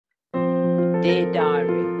Dear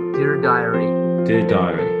Diary. Dear Diary. Dear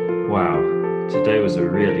Diary, wow, today was a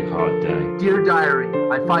really hard day. Dear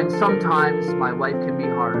Diary, I find sometimes my life can be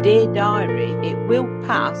hard. Dear Diary, it will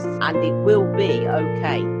pass and it will be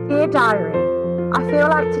okay. Dear Diary, I feel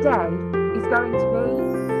like today is going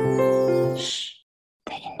to be... Shh,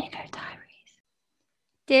 the Indigo Diaries.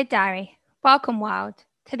 Dear Diary, welcome world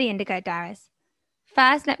to the Indigo Diaries.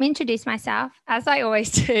 First, let me introduce myself, as I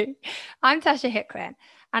always do. I'm Tasha Hicklin,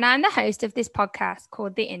 and I'm the host of this podcast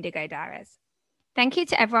called The Indigo Diaries. Thank you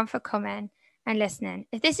to everyone for coming and listening.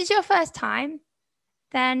 If this is your first time,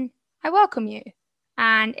 then I welcome you.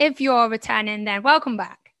 And if you're returning, then welcome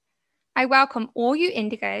back. I welcome all you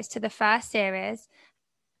Indigos to the first series,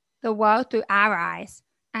 The World Through Our Eyes.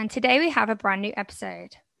 And today we have a brand new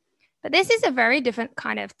episode. But this is a very different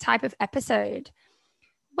kind of type of episode.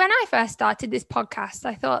 When I first started this podcast,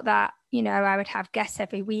 I thought that, I would have guests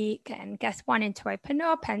every week and guests wanting to open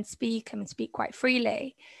up and speak quite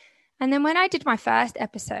freely. And then when I did my first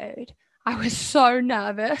episode, I was so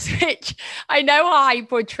nervous, which I know I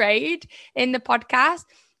portrayed in the podcast,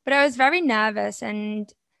 but I was very nervous.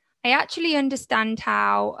 And I actually understand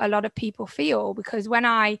how a lot of people feel, because when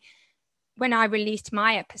I released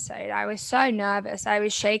my episode, I was so nervous. I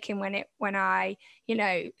was shaking when I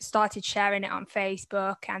started sharing it on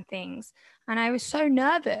Facebook and things. And I was so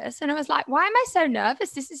nervous. And I was like, why am I so nervous?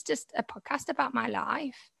 This is just a podcast about my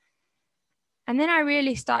life. And then I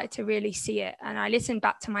really started to really see it. And I listened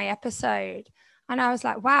back to my episode and I was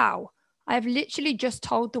like, wow, I've literally just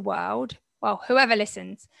told the world, well, whoever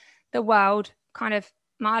listens, the world kind of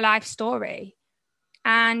my life story.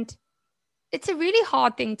 And it's a really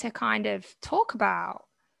hard thing to kind of talk about.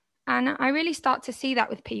 And I really start to see that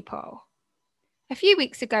with people. A few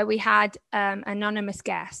weeks ago, we had an anonymous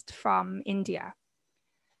guest from India.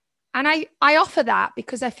 And I offer that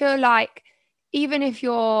because I feel like even if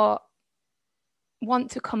you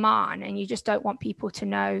want to come on and you just don't want people to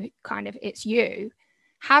know kind of it's you,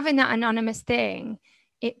 having that anonymous thing,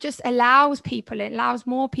 it just allows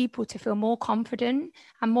more people to feel more confident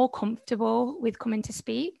and more comfortable with coming to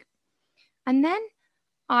speak. And then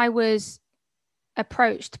I was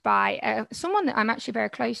approached by someone that I'm actually very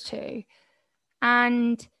close to.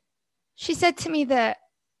 And she said to me that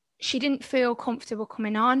she didn't feel comfortable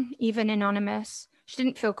coming on, even anonymous. She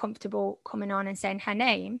didn't feel comfortable coming on and saying her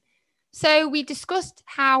name. So we discussed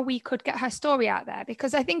how we could get her story out there,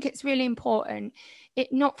 because I think it's really important,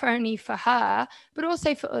 not only for her, but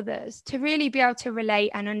also for others, to really be able to relate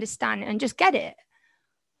and understand and just get it.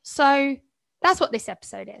 So that's what this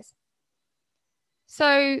episode is.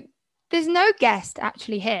 So there's no guest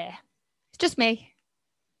actually here. It's just me.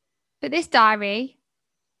 But this diary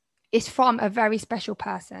is from a very special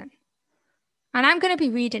person. And I'm going to be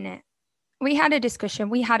reading it. We had a discussion.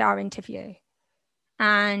 We had our interview.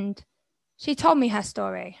 And she told me her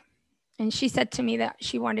story. And she said to me that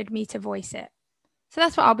she wanted me to voice it. So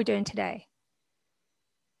that's what I'll be doing today.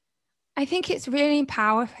 I think it's really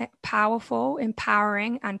powerful,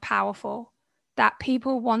 empowering and powerful that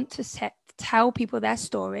people want to tell people their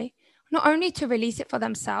story, not only to release it for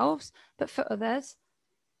themselves, but for others.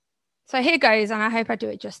 So here goes, and I hope I do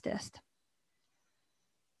it justice.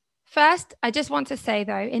 First, I just want to say,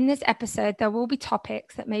 though, in this episode, there will be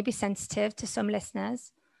topics that may be sensitive to some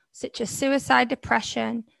listeners, such as suicide,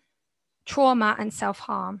 depression, trauma, and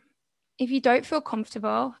self-harm. If you don't feel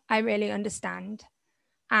comfortable, I really understand.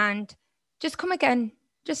 And just come again,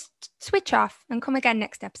 just switch off and come again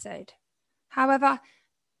next episode. However,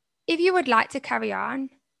 if you would like to carry on,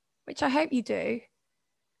 which I hope you do,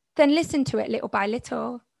 then listen to it little by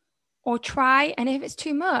little, or try, and if it's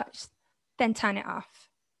too much, then turn it off.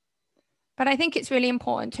 But I think it's really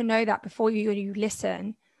important to know that before you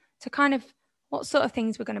listen to kind of what sort of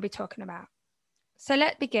things we're going to be talking about. So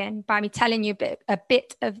let's begin by me telling you a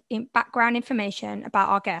bit of background information about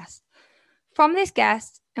our guest. From this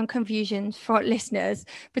guest and confusions for listeners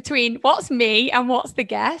between what's me and what's the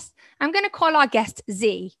guest, I'm going to call our guest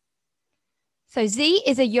Z. So Z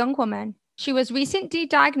is a young woman. She was recently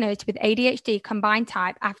diagnosed with ADHD combined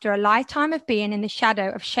type after a lifetime of being in the shadow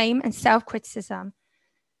of shame and self-criticism.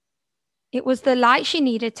 It was the light she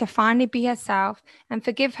needed to finally be herself and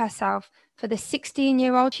forgive herself for the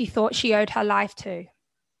 16-year-old she thought she owed her life to.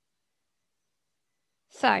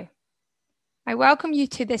 So, I welcome you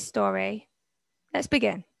to this story. Let's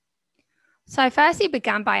begin. So I firstly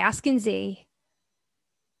began by asking Z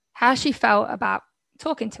how she felt about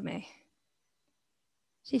talking to me.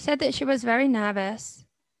 She said that she was very nervous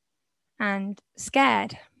and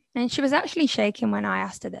scared, and she was actually shaking when I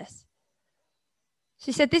asked her this.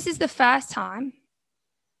 She said, this is the first time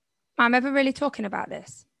I'm ever really talking about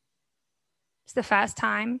this. It's the first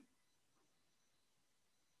time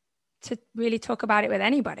to really talk about it with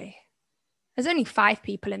anybody. There's only 5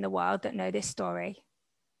 people in the world that know this story.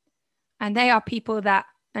 And they are people that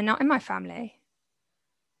are not in my family,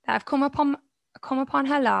 that have come upon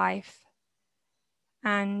her life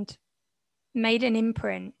and made an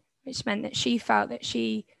imprint, which meant that she felt that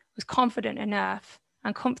she was confident enough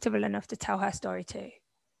and comfortable enough to tell her story too.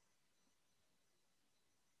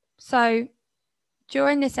 So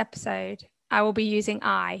during this episode, I will be using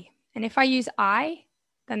I. And if I use I,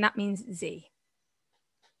 then that means Z.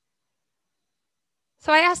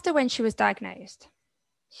 So I asked her when she was diagnosed.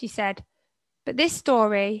 She said, but this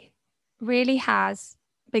story really has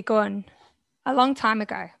begun a long time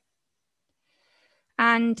ago.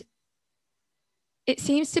 And it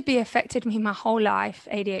seems to be affected me my whole life,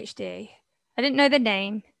 ADHD. I didn't know the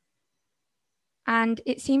name. And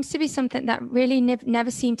it seems to be something that really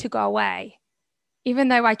never seemed to go away, even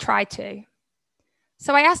though I tried to.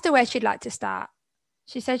 So I asked her where she'd like to start.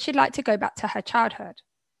 She said she'd like to go back to her childhood.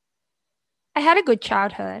 I had a good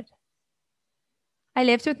childhood. I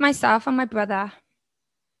lived with myself and my brother,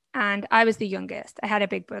 and I was the youngest. I had a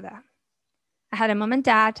big brother. I had a mum and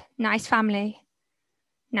dad, nice family,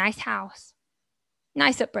 nice house,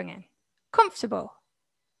 nice upbringing, comfortable.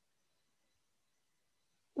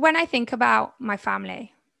 When I think about my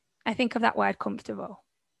family, I think of that word comfortable.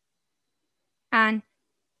 And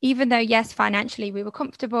even though, yes, financially we were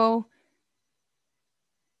comfortable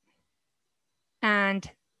and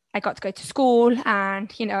I got to go to school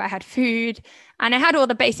and, I had food and I had all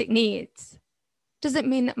the basic needs, doesn't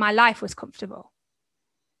mean that my life was comfortable.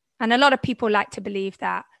 And a lot of people like to believe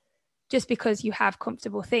that just because you have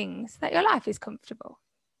comfortable things, that your life is comfortable.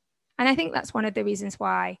 And I think that's one of the reasons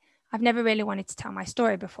why I've never really wanted to tell my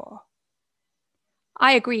story before.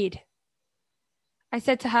 I agreed. I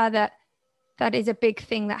said to her that that is a big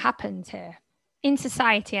thing that happens here, in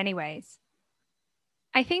society anyways.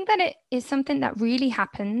 I think that it is something that really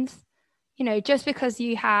happens, just because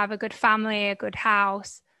you have a good family, a good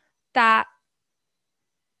house, that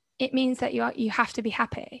it means that you have to be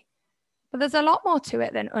happy. But there's a lot more to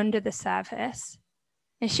it than under the surface.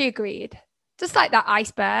 And she agreed. Just like that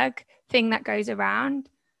iceberg thing that goes around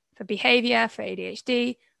for behavior, for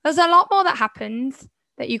ADHD, there's a lot more that happens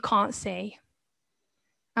that you can't see.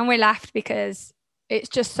 And we laughed because it's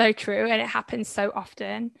just so true and it happens so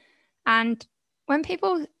often. And when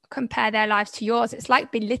people compare their lives to yours, it's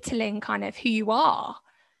like belittling kind of who you are.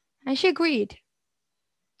 And she agreed.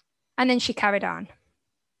 And then she carried on.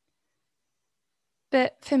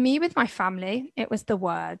 But for me, with my family, it was the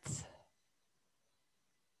words.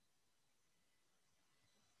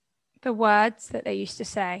 The words that they used to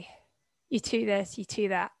say. You too this, you too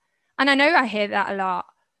that. And I know I hear that a lot,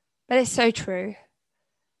 but it's so true.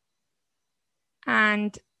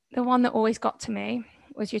 And the one that always got to me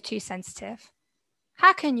was, you're too sensitive.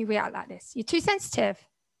 How can you react like this? You're too sensitive.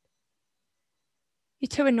 You're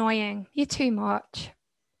too annoying. You're too much.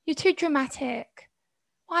 You're too dramatic.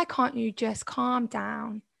 Why can't you just calm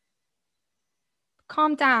down?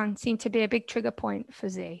 Calm down seemed to be a big trigger point for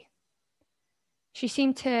Z. She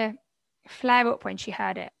seemed to flare up when she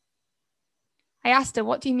heard it. I asked her,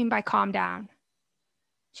 what do you mean by calm down?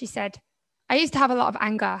 She said, I used to have a lot of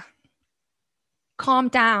anger. Calm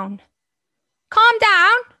down. Calm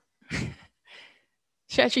down?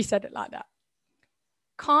 She actually said it like that.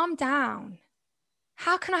 Calm down.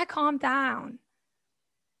 How can I calm down?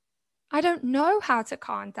 I don't know how to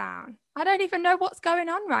calm down. I don't even know what's going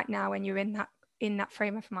on right now when you're in that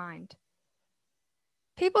frame of mind.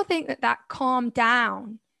 People think that calm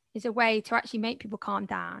down is a way to actually make people calm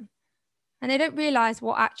down. And they don't realize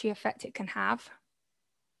what actually effect it can have.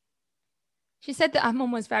 She said that her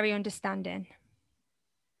mum was very understanding.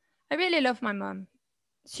 I really love my mum.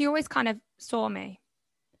 She always kind of saw me.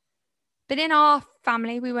 But in our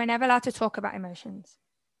family, we were never allowed to talk about emotions.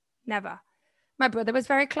 Never. My brother was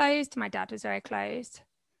very closed. My dad was very closed.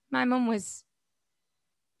 My mum was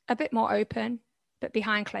a bit more open, but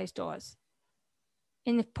behind closed doors.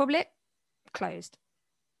 In the public, closed.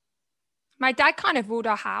 My dad kind of ruled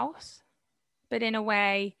our house, but in a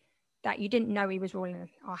way that you didn't know he was ruling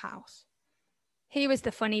our house. He was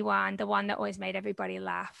the funny one, the one that always made everybody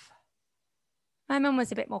laugh. My mum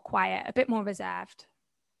was a bit more quiet, a bit more reserved.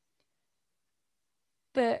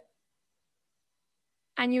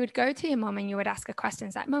 And you would go to your mum and you would ask her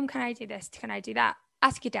questions like, Mum, can I do this? Can I do that?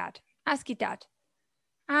 Ask your dad. Ask your dad.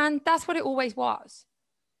 And that's what it always was.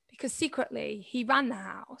 Because secretly, he ran the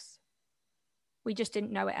house. We just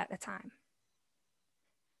didn't know it at the time.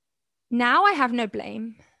 Now I have no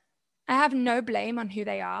blame. I have no blame on who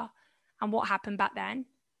they are and what happened back then.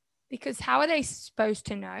 Because how are they supposed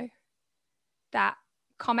to know that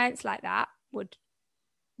comments like that would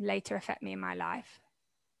later affect me in my life.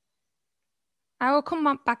 I will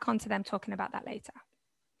come back onto them talking about that later.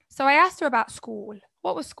 So I asked her about school.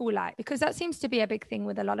 What was school like? Because that seems to be a big thing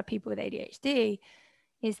with a lot of people with ADHD,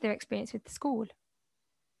 is their experience with the school.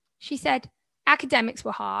 She said academics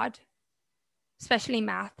were hard, especially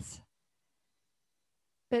maths.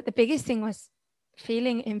 But the biggest thing was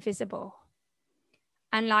feeling invisible.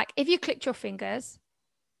 And like, if you clicked your fingers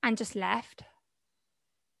and just left,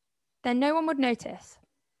 then no one would notice.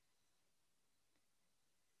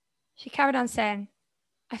 She carried on saying,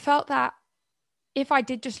 I felt that if I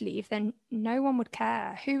did just leave, then no one would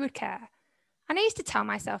care. Who would care? And I used to tell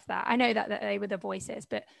myself that. I know that they were the voices,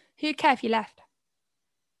 but who'd care if you left?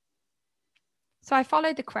 So I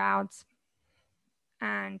followed the crowds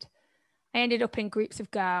and I ended up in groups of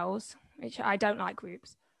girls, which I don't like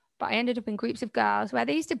groups, but I ended up in groups of girls where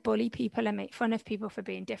they used to bully people and make fun of people for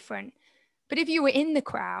being different. But if you were in the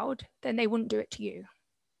crowd, then they wouldn't do it to you.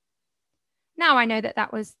 Now I know that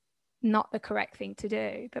that was not the correct thing to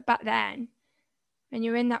do. But back then, when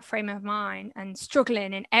you're in that frame of mind and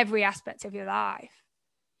struggling in every aspect of your life,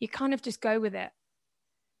 you kind of just go with it.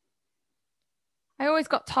 I always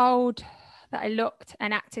got told that I looked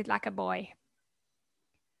and acted like a boy.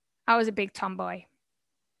 I was a big tomboy.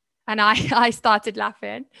 And I started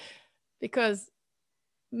laughing because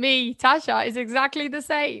me, Tasha, is exactly the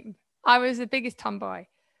same. I was the biggest tomboy.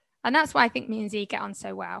 And that's why I think me and Z get on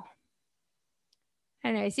so well.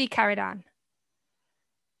 Anyway, Z carried on.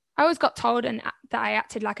 I always got told that I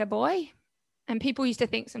acted like a boy. And people used to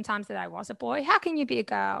think sometimes that I was a boy. How can you be a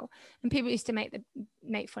girl? And people used to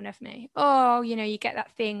make fun of me. Oh, you get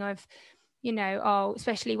that thing of,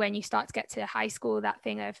 especially when you start to get to high school, that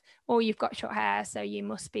thing of, oh, you've got short hair, so you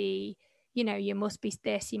must be, you must be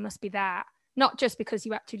this, you must be that. Not just because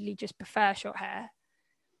you actually just prefer short hair.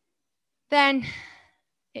 Then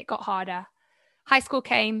it got harder. High school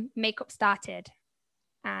came, makeup started,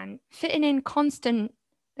 and fitting in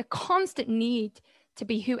the constant need to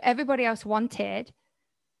be who everybody else wanted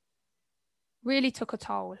really took a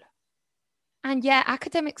toll. And yeah,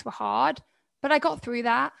 academics were hard, but I got through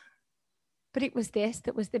that. But it was this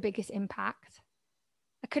that was the biggest impact.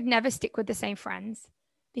 I could never stick with the same friends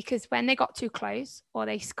because when they got too close or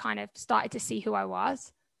they kind of started to see who I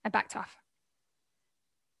was, I backed off.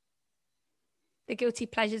 The guilty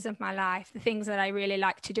pleasures of my life, the things that I really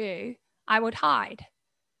like to do, I would hide.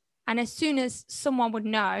 And as soon as someone would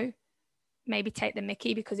know, maybe take the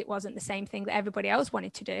mickey because it wasn't the same thing that everybody else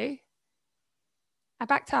wanted to do, I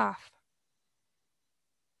backed off.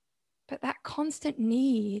 But that constant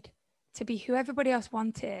need to be who everybody else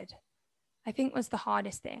wanted, I think was the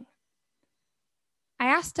hardest thing. I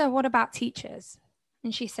asked her, what about teachers?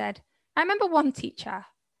 And she said, I remember one teacher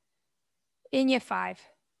in year 5.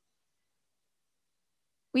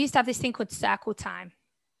 We used to have this thing called circle time.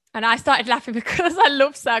 And I started laughing because I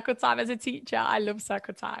love circle time as a teacher. I love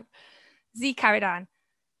circle time. Z carried on.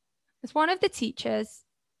 As one of the teachers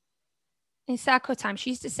in circle time, she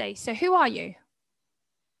used to say, so who are you?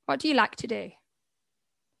 What do you like to do?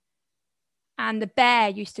 And the bear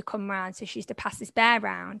used to come round. So she used to pass this bear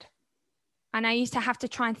round. And I used to have to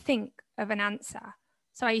try and think of an answer.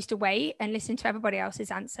 So I used to wait and listen to everybody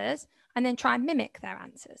else's answers and then try and mimic their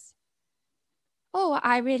answers. Oh,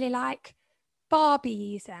 I really like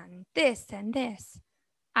Barbies and this and this.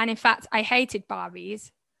 And in fact, I hated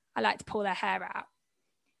Barbies. I like to pull their hair out.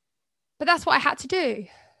 But that's what I had to do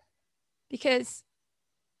because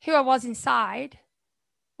who I was inside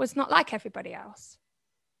was not like everybody else.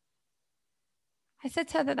 I said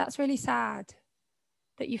to her that that's really sad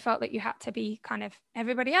that you felt that you had to be kind of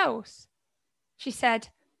everybody else. She said,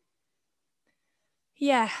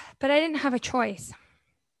 yeah, but I didn't have a choice.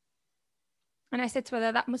 And I said to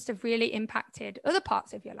her that must have really impacted other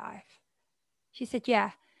parts of your life. She said,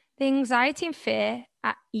 yeah, the anxiety and fear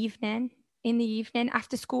in the evening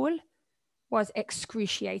after school was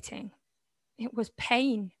excruciating. It was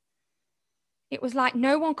pain. It was like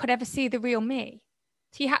no one could ever see the real me.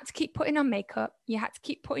 So you had to keep putting on makeup. You had to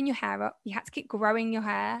keep putting your hair up. You had to keep growing your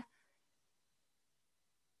hair.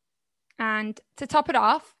 And to top it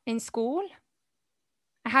off, in school,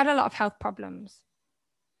 I had a lot of health problems,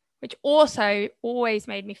 which also always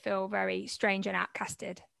made me feel very strange and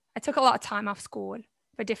outcasted. I took a lot of time off school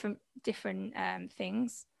for different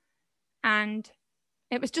things. And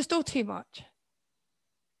it was just all too much.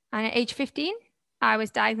 And at age 15, I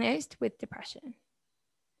was diagnosed with depression.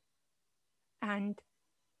 And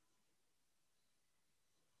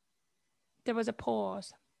there was a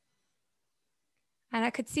pause. And I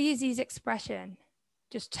could see Z's expression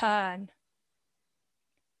just turn.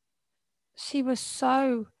 She was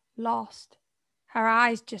so lost. her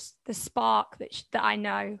eyes, just the spark that I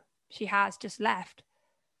know she has just left.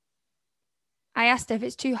 I asked her, if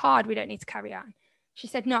it's too hard, we don't need to carry on. She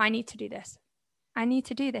said, no, I need to do this. I need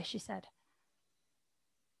to do this, she said.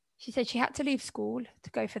 She said she had to leave school to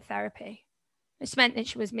go for therapy. Which meant that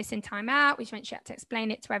she was missing time out, which meant she had to explain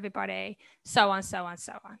it to everybody, so on, so on,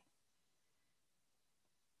 so on.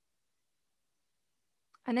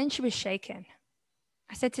 And then she was shaking.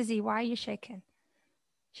 I said to Z, why are you shaking?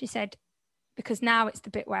 She said, because now it's the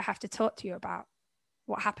bit where I have to talk to you about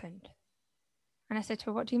what happened. And I said to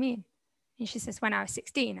her, what do you mean? And she says, when I was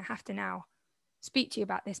 16, I have to now speak to you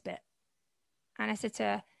about this bit. And I said to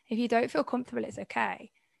her, if you don't feel comfortable, it's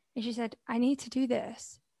okay. And she said, I need to do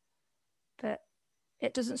this, but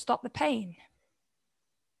it doesn't stop the pain.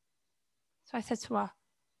 So I said to her,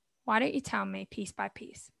 why don't you tell me piece by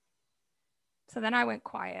piece? So then I went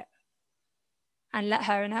quiet and let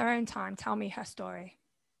her in her own time tell me her story.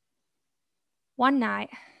 One night,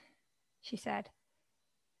 she said,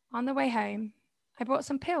 on the way home, I bought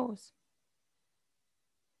some pills.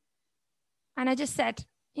 And I just said,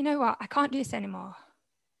 you know what? I can't do this anymore.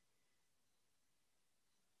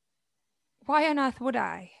 Why on earth would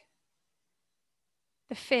I?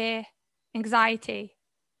 The fear, anxiety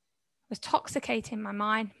was toxicating my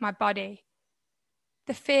mind, my body.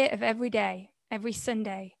 The fear of every day, every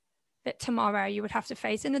Sunday, that tomorrow you would have to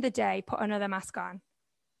face another day, put another mask on.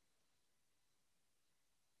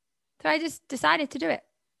 So I just decided to do it.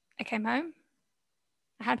 I came home,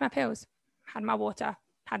 I had my pills, had my water,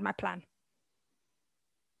 had my plan.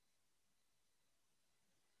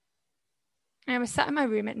 And I was sat in my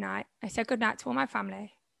room at night. I said goodnight to all my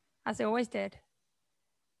family, as I always did.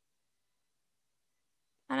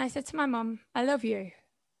 And I said to my mum, I love you.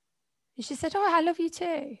 And she said, oh, I love you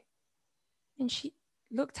too. And she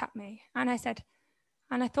looked at me and I said,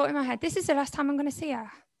 and I thought in my head, this is the last time I'm going to see her.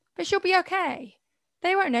 But she'll be okay.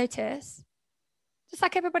 They won't notice. Just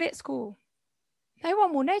like everybody at school. No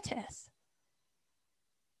one will notice.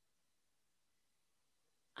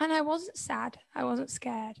 And I wasn't sad. I wasn't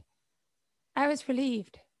scared. I was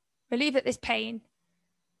relieved. Relieved that this pain,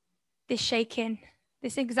 this shaking,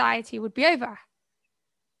 this anxiety would be over.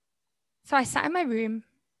 So I sat in my room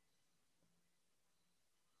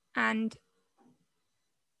and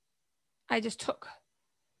I just took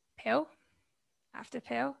pill after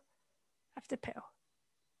pill after pill.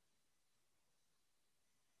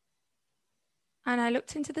 And I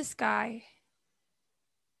looked into the sky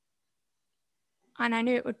and I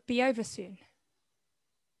knew it would be over soon.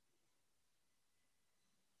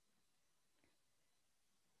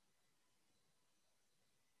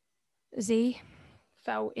 Z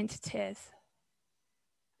fell into tears.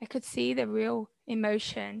 I could see the real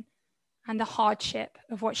emotion and the hardship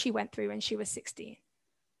of what she went through when she was 16.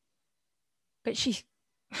 But she,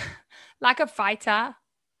 like a fighter,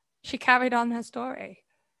 she carried on her story.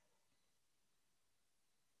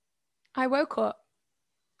 I woke up,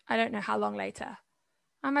 I don't know how long later,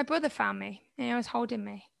 and my brother found me and he was holding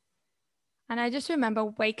me. And I just remember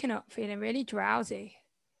waking up feeling really drowsy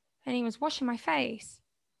and he was washing my face.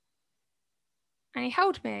 And he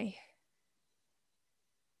held me.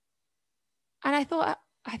 And I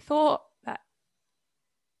thought that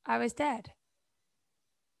I was dead.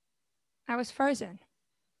 I was frozen.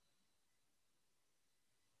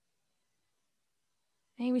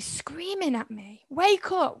 And he was screaming at me,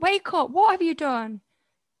 wake up, what have you done?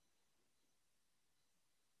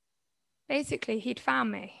 Basically, he'd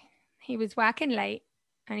found me. He was working late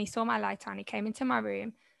and he saw my light on. He came into my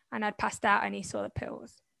room and I'd passed out and he saw the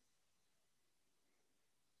pills.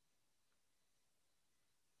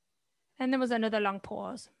 Then there was another long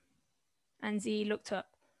pause and Z looked up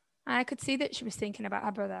and I could see that she was thinking about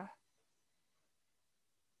her brother.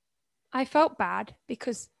 I felt bad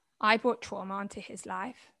because I brought trauma onto his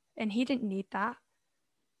life and he didn't need that.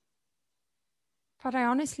 But I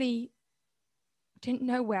honestly didn't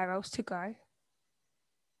know where else to go.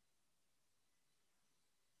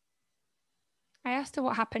 I asked her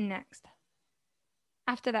what happened next.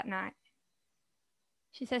 After that night,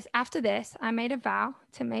 she says, after this, I made a vow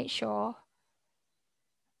to make sure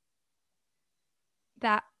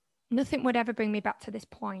that nothing would ever bring me back to this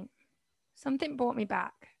point. Something brought me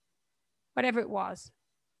back, whatever it was,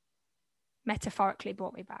 metaphorically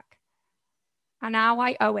brought me back. And now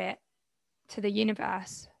I owe it to the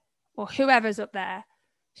universe or whoever's up there.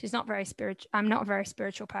 She's not very spiritual. I'm not a very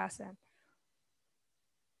spiritual person.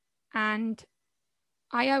 And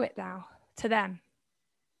I owe it now to them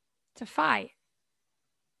to fight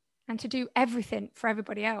and to do everything for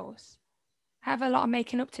everybody else. I have a lot of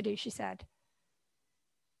making up to do, she said.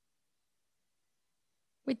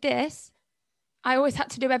 With this, I always had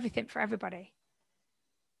to do everything for everybody.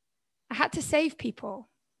 I had to save people,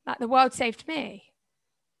 like the world saved me.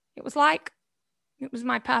 It was my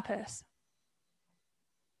purpose.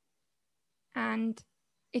 And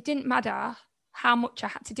it didn't matter how much I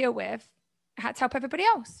had to deal with. I had to help everybody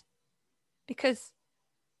else because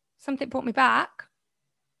something brought me back.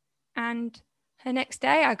 And the next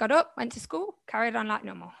day I got up, went to school, carried on like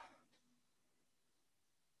normal.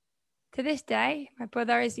 To this day, my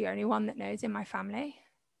brother is the only one that knows in my family.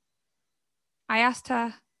 I asked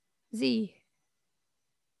her, Z,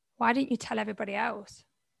 why didn't you tell everybody else?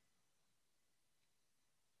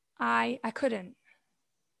 I couldn't.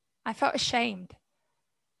 I felt ashamed.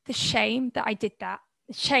 The shame that I did that,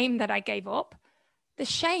 the shame that I gave up, the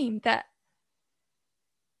shame that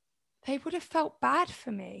they would have felt bad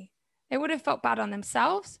for me. They would have felt bad on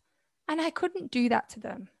themselves, and I couldn't do that to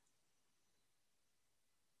them.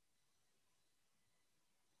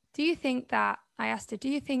 I asked her, do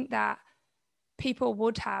you think that people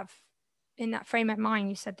would have, in that frame of mind,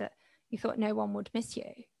 you said that you thought no one would miss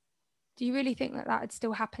you. Do you really think that that would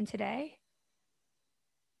still happen today?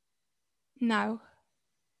 No.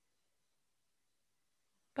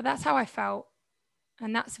 But that's how I felt.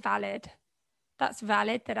 And that's valid. That's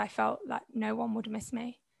valid that I felt like no one would miss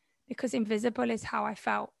me, because invisible is how I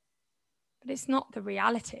felt. But it's not the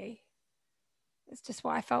reality. It's just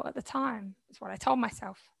what I felt at the time. It's what I told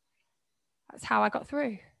myself. That's how I got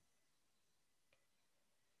through.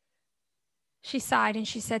 She sighed and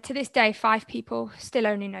she said, to this day, 5 people still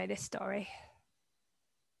only know this story.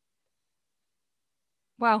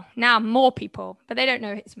 Well, now more people, but they don't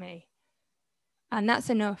know it's me. And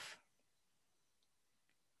that's enough.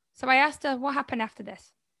 So I asked her, what happened after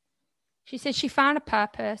this? She said she found a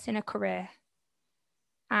purpose in a career.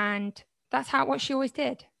 And that's what she always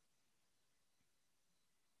did.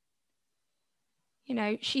 You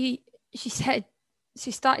know, she said,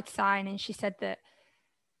 she started sighing and she said that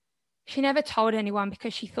she never told anyone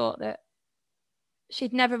because she thought that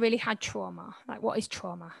she'd never really had trauma. Like, what is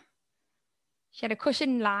trauma? She had a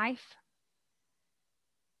cushioned life.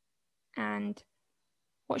 And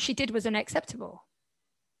what she did was unacceptable.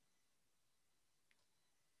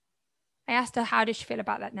 I asked her, how does she feel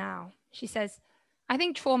about that now? She says, I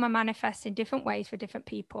think trauma manifests in different ways for different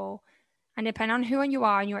people. And depending on who you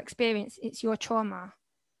are and your experience, it's your trauma.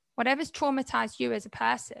 Whatever's traumatized you as a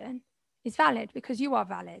person is valid because you are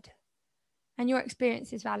valid. And your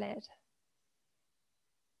experience is valid.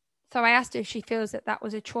 So I asked her if she feels that that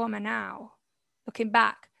was a trauma now. Looking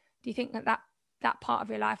back, do you think that that part of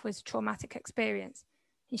your life was a traumatic experience?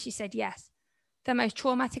 And she said, yes. The most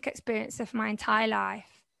traumatic experience of my entire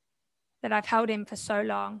life that I've held in for so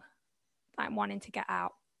long, I'm wanting to get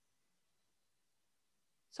out.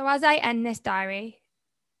 So as I end this diary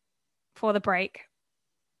for the break,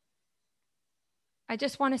 I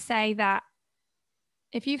just want to say that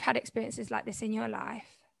if you've had experiences like this in your life,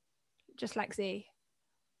 just like Z,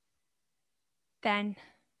 then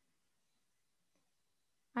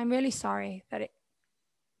I'm really sorry that it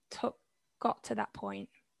got to that point.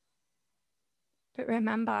 But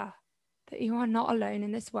remember that you are not alone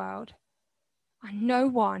in this world, and no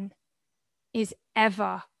one is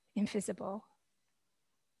ever invisible.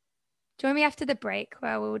 Join me after the break,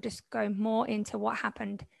 where we'll just go more into what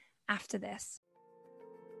happened after this.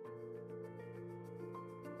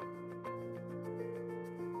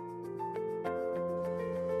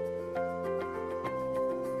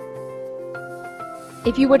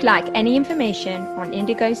 If you would like any information on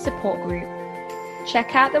Indigo's support group,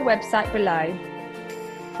 check out the website below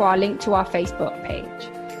for our link to our Facebook page,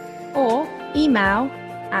 or email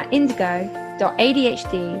at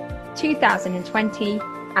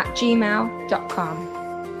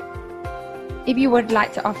indigo.adhd2020@gmail.com. If you would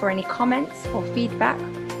like to offer any comments or feedback,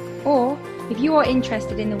 or if you are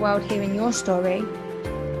interested in the world hearing your story,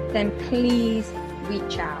 then please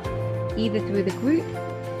reach out, either through the group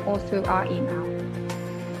or through our email.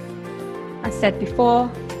 As said before,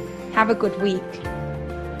 have a good week.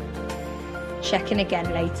 Check in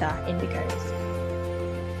again later, Indigos.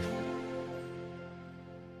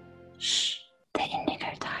 Shh, the Indigo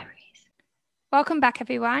Diaries. Welcome back,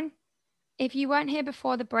 everyone. If you weren't here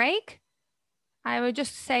before the break, I will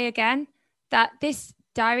just say again that this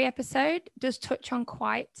diary episode does touch on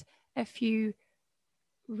quite a few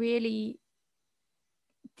really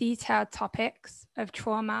detailed topics of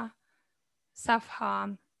trauma,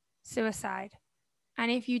 self-harm, suicide.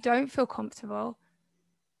 And if you don't feel comfortable,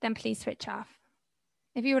 then please switch off.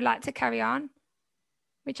 If you would like to carry on,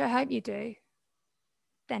 which I hope you do,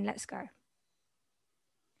 then let's go.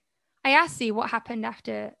 I asked Z what happened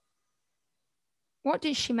after. What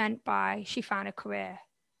did she meant by she found a career?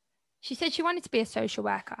 She said she wanted to be a social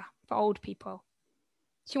worker for old people.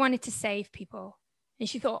 She wanted to save people, and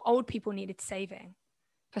she thought old people needed saving.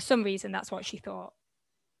 For some reason, that's what she thought.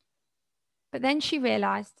 But then she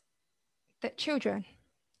realized that children,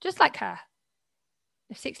 just like her,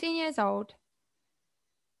 they're 16 years old.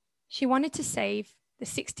 She wanted to save the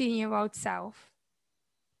 16-year-old self,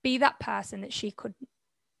 be that person that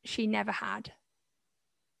she never had.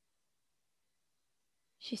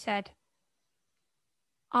 She said,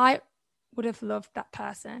 I would have loved that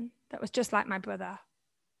person that was just like my brother,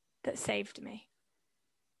 that saved me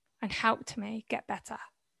and helped me get better,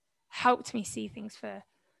 helped me see things for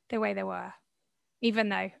the way they were, even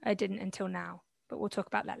though I didn't until now, but we'll talk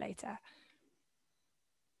about that later.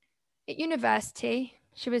 At university,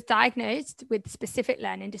 she was diagnosed with specific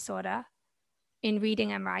learning disorder in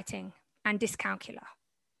reading and writing and dyscalculia.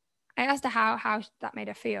 I asked her how that made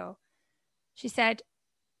her feel. She said,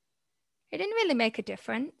 it didn't really make a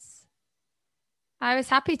difference. I was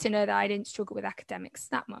happy to know that I didn't struggle with academics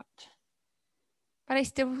that much, but I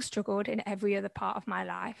still struggled in every other part of my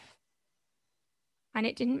life. And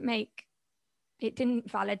it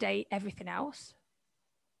didn't validate everything else.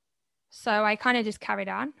 So I kind of just carried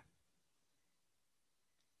on.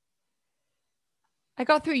 I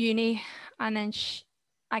got through uni and then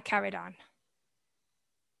I carried on.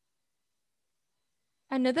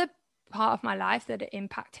 Another part of my life that it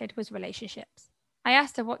impacted was relationships. I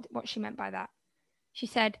asked her what she meant by that. She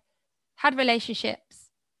said, had relationships,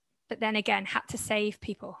 but then again, had to save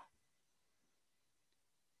people.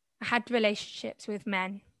 I had relationships with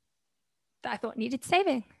men that I thought needed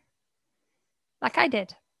saving, like I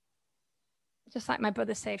did, just like my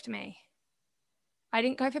brother saved me. I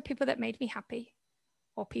didn't go for people that made me happy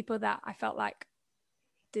or people that I felt like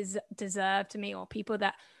deserved me or people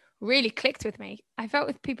that really clicked with me. I felt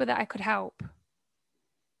with people that I could help.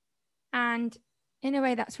 And in a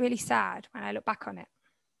way, that's really sad when I look back on it.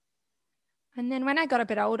 And then when I got a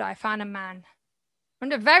bit older, I found a man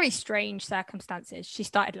under very strange circumstances. She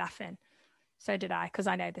started laughing. So did I, because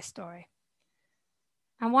I know this story.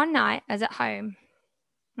 And one night I was at home,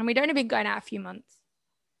 and we'd only been going out a few months.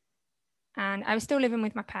 And I was still living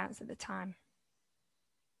with my parents at the time.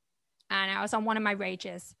 And I was on one of my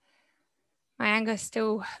rages. My anger is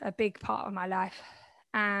still a big part of my life.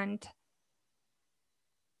 And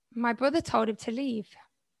my brother told him to leave.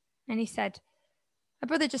 And he said, my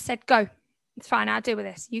brother just said, go. It's fine. I'll deal with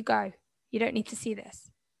this. You go. You don't need to see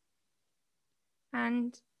this.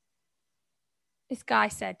 And this guy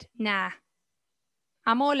said, nah,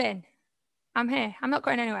 I'm all in. I'm here. I'm not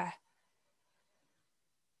going anywhere.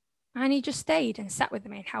 And he just stayed and sat with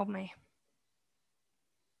me and held me.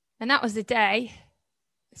 And that was the day.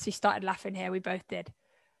 She started laughing here. We both did.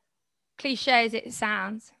 Cliche as it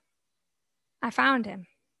sounds, I found him.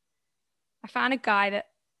 I found a guy that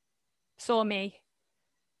saw me.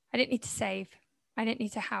 I didn't need to save. I didn't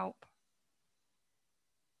need to help.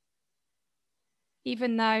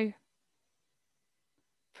 Even though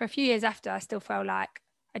for a few years after, I still felt like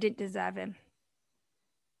I didn't deserve him.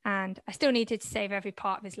 And I still needed to save every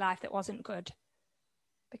part of his life that wasn't good,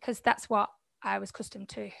 because that's what I was accustomed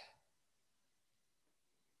to.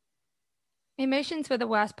 Emotions were the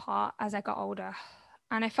worst part as I got older.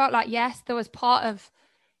 And I felt like, yes, there was part of,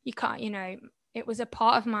 it was a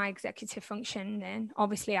part of my executive function then.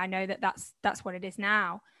 Obviously, I know that that's what it is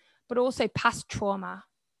now, but also past trauma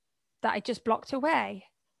that I just blocked away.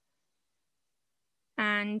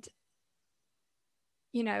 And,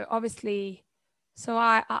 obviously, so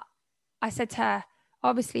I said to her,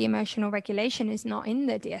 obviously, emotional regulation is not in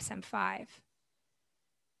the DSM-5.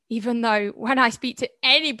 Even though when I speak to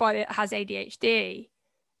anybody that has ADHD,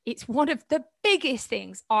 it's one of the biggest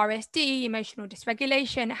things, RSD, emotional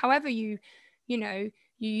dysregulation, however you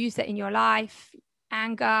use it in your life,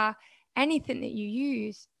 anger, anything that you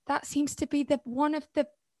use, that seems to be one of the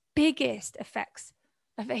biggest effects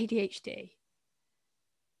of ADHD.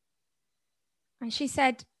 And she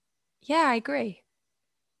said, yeah, I agree.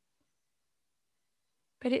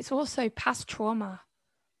 But it's also past trauma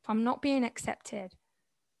from not being accepted,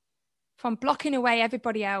 from blocking away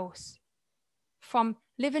everybody else, from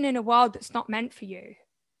living in a world that's not meant for you.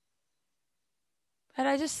 But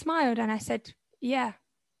I just smiled and I said, yeah,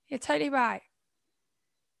 you're totally right.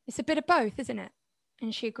 It's a bit of both, isn't it?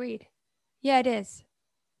 And she agreed. Yeah, it is.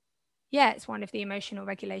 Yeah, it's one of the emotional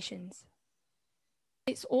regulations.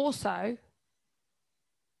 It's also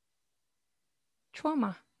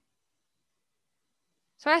trauma.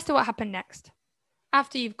 So I asked her what happened next.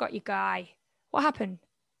 After you've got your guy, what happened?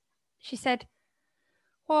 She said,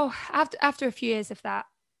 well, after a few years of that,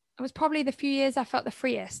 it was probably the few years I felt the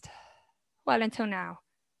freest. Well, until now.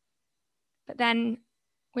 But then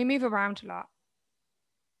we move around a lot.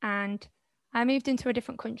 And I moved into a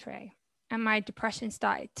different country and my depression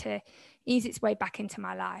started to ease its way back into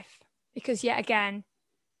my life because yet again,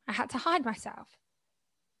 I had to hide myself.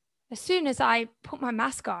 As soon as I put my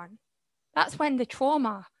mask on, that's when the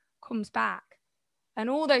trauma comes back and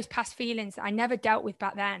all those past feelings that I never dealt with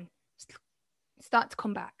back then start to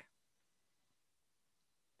come back.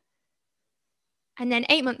 And then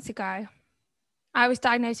 8 months ago, I was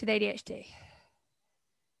diagnosed with ADHD.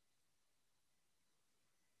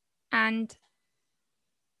 And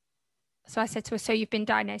so I said to her, so you've been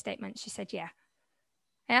diagnosed 8 months? She said, yeah.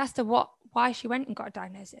 I asked her why she went and got a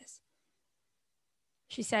diagnosis.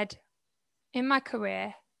 She said, in my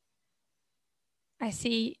career, I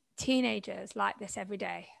see teenagers like this every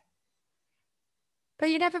day. But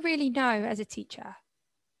you never really know as a teacher.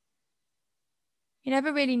 You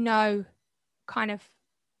never really know kind of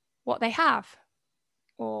what they have.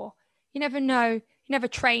 Or you never know, you're never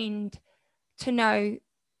trained to know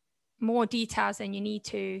more details than you need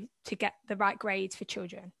to get the right grades for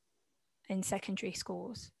children in secondary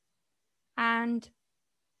schools. And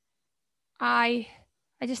I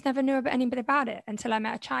just never knew anybody about it until I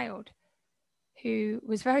met a child who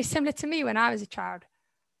was very similar to me when I was a child.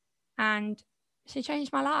 And she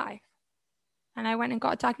changed my life. And I went and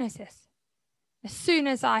got a diagnosis. As soon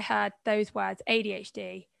as I heard those words,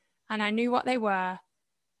 ADHD, and I knew what they were,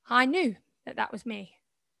 I knew that was me.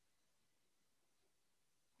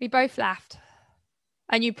 We both laughed.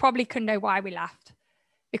 And you probably couldn't know why we laughed.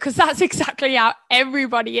 Because that's exactly how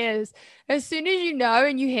everybody is. As soon as you know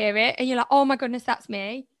and you hear it and you're like, oh my goodness, that's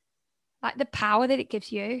me. Like the power that it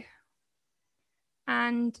gives you.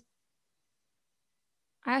 And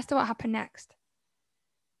I asked her what happened next.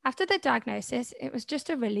 After the diagnosis, it was just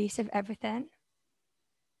a release of everything.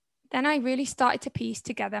 Then I really started to piece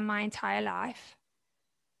together my entire life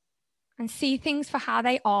and see things for how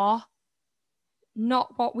they are,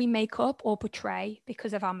 not what we make up or portray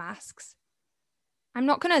because of our masks. I'm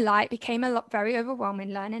not going to lie, it became very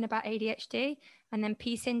overwhelming learning about ADHD and then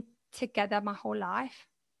piecing together my whole life.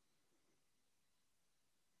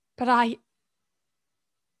 But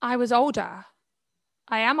I was older.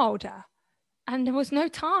 I am older. And there was no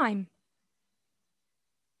time.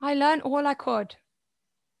 I learned all I could.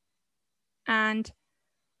 And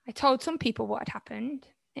I told some people what had happened.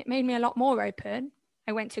 It made me a lot more open.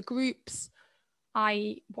 I went to groups.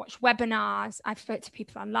 I watched webinars. I spoke to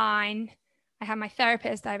people online. I had my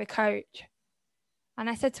therapist. I have a coach. And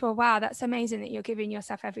I said to her, wow, that's amazing that you're giving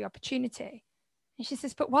yourself every opportunity. And she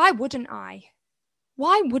says, but why wouldn't I?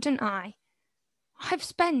 Why wouldn't I? I've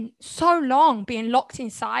spent so long being locked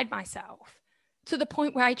inside myself to the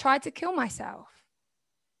point where I tried to kill myself.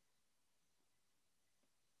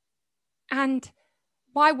 And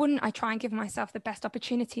why wouldn't I try and give myself the best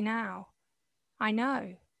opportunity now? I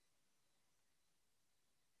know.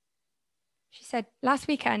 She said, last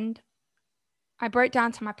weekend, I broke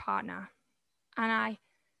down to my partner and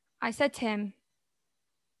I said to him,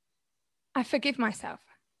 I forgive myself.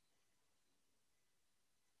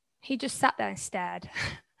 He just sat there and stared.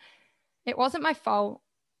 It wasn't my fault.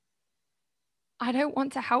 I don't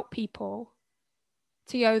want to help people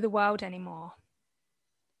to owe the world anymore.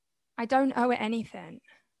 I don't owe it anything.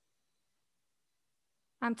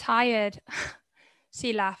 I'm tired.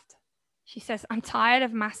 She laughed. She says, I'm tired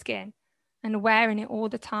of masking and wearing it all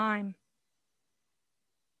the time.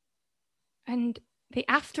 And the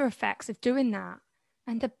after effects of doing that.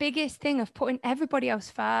 And the biggest thing of putting everybody else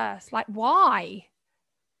first. Like, why?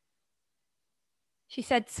 She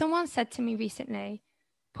said, someone said to me recently,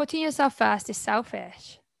 putting yourself first is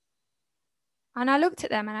selfish. And I looked at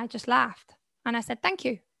them and I just laughed. And I said, thank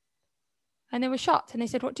you. And they were shocked. And they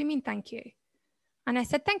said, what do you mean, thank you? And I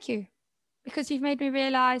said, thank you. Because you've made me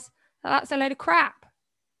realize that that's a load of crap.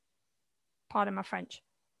 Pardon my French.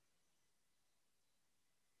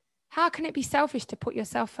 How can it be selfish to put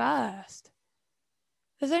yourself first?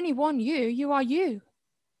 There's only one you. You are you.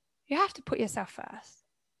 You have to put yourself first.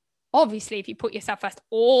 Obviously, if you put yourself first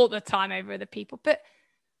all the time over other people, but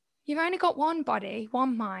you've only got one body,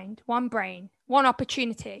 one mind, one brain, one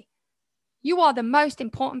opportunity. You are the most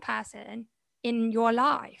important person in your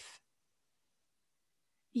life.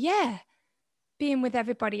 Yeah, being with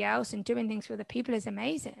everybody else and doing things for other people is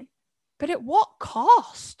amazing. But at what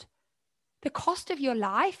cost? The cost of your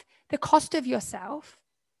life, the cost of yourself.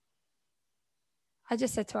 I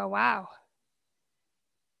just said to her, wow.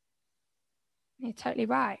 You're totally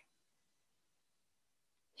right.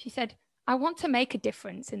 She said, I want to make a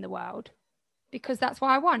difference in the world because that's what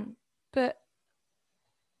I want, but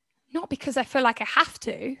not because I feel like I have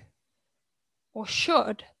to or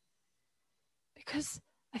should, because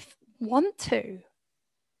I want to.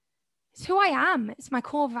 It's who I am. It's my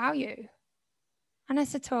core value. And I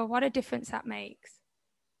said to her, what a difference that makes.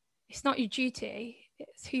 It's not your duty,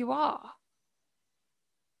 it's who you are.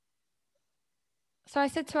 So I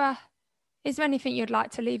said to her, is there anything you'd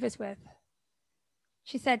like to leave us with?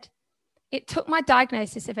 She said, it took my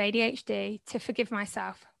diagnosis of ADHD to forgive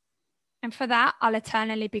myself. And for that, I'll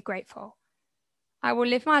eternally be grateful. I will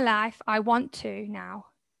live my life I want to now,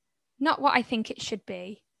 not what I think it should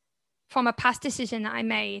be, from a past decision that I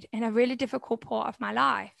made in a really difficult part of my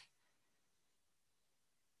life.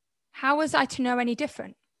 How was I to know any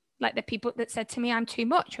different? Like the people that said to me, I'm too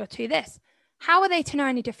much or too this. How are they to know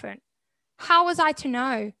any different? How was I to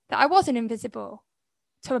know that I wasn't invisible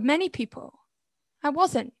to many people? I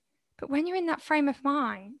wasn't. But when you're in that frame of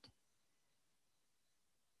mind,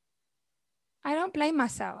 I don't blame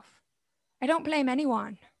myself. I don't blame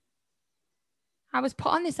anyone. I was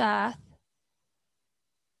put on this earth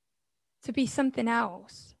to be something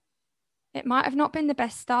else. It might have not been the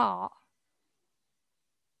best start.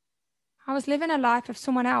 I was living a life of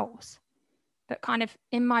someone else, but kind of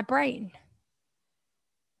in my brain.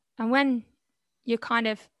 And when you're kind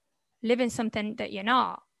of living something that you're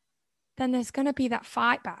not, then there's going to be that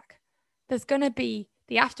fight back. There's going to be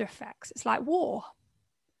the after effects. It's like war.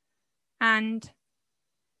 And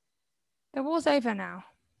the war's over now.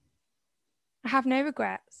 I have no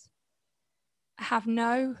regrets. I have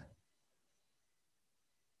nothing.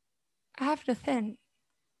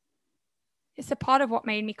 It's a part of what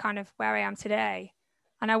made me kind of where I am today.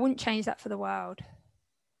 And I wouldn't change that for the world.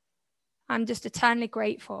 I'm just eternally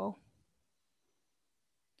grateful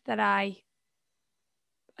that I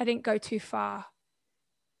didn't go too far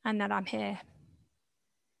and that I'm here.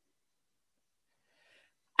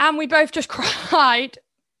 And we both just cried.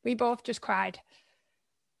 We both just cried.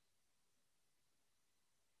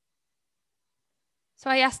 So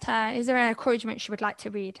I asked her, is there an encouragement she would like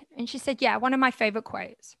to read? And she said, yeah, one of my favorite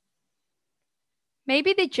quotes.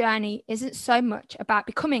 Maybe the journey isn't so much about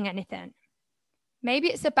becoming anything. Maybe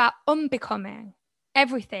it's about unbecoming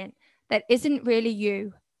everything that isn't really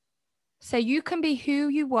you. So you can be who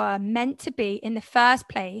you were meant to be in the first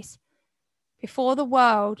place before the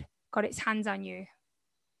world got its hands on you.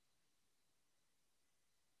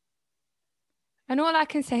 And all I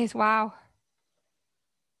can say is, wow.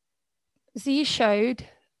 Z shows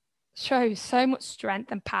so much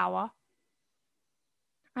strength and power.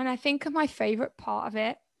 And I think my favorite part of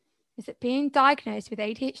it is that being diagnosed with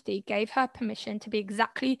ADHD gave her permission to be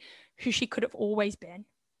exactly who she could have always been.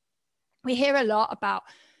 We hear a lot about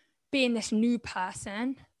being this new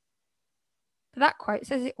person, but that quote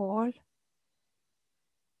says it all.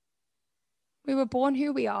 We were born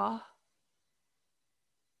who we are.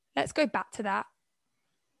 Let's go back to that.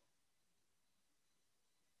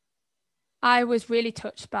 I was really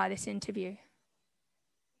touched by this interview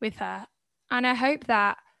with her, and I hope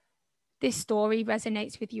that this story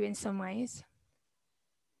resonates with you in some ways.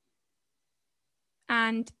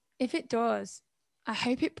 And if it does, I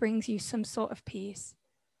hope it brings you some sort of peace,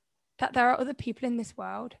 that there are other people in this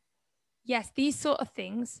world. Yes, these sort of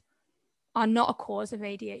things are not a cause of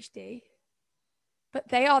ADHD, but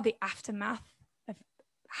they are the aftermath of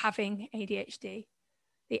having ADHD,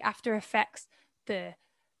 the after effects, the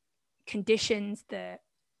conditions, the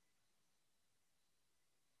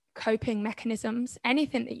coping mechanisms,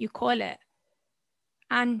 anything that you call it.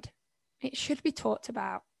 And it should be talked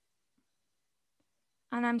about.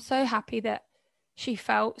 And I'm so happy that she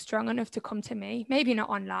felt strong enough to come to me, maybe not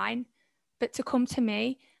online, but to come to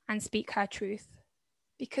me and speak her truth.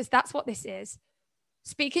 Because that's what this is.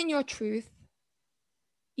 Speaking your truth,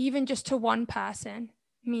 even just to one person,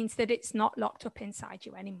 means that it's not locked up inside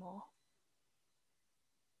you anymore.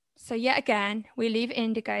 So yet again, we leave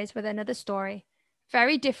Indigos with another story,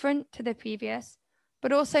 very different to the previous,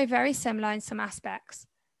 but also very similar in some aspects.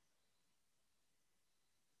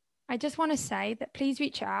 I just want to say that please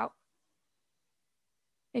reach out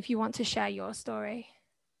if you want to share your story.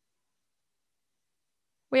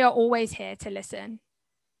 We are always here to listen.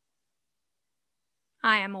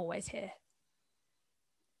 I am always here.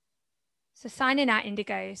 So signing out,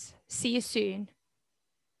 Indigos. See you soon.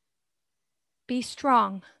 Be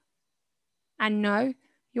strong. And know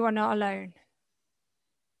you are not alone.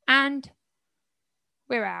 And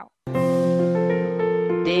we're out.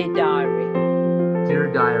 Dear Diary.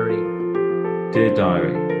 Dear Diary. Dear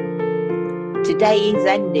Diary. Today is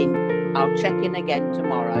ending. I'll check in again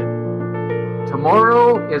tomorrow.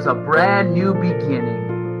 Tomorrow is a brand new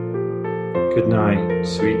beginning. Good night,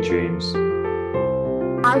 sweet dreams.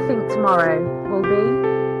 I think tomorrow will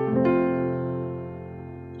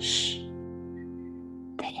be... Shh.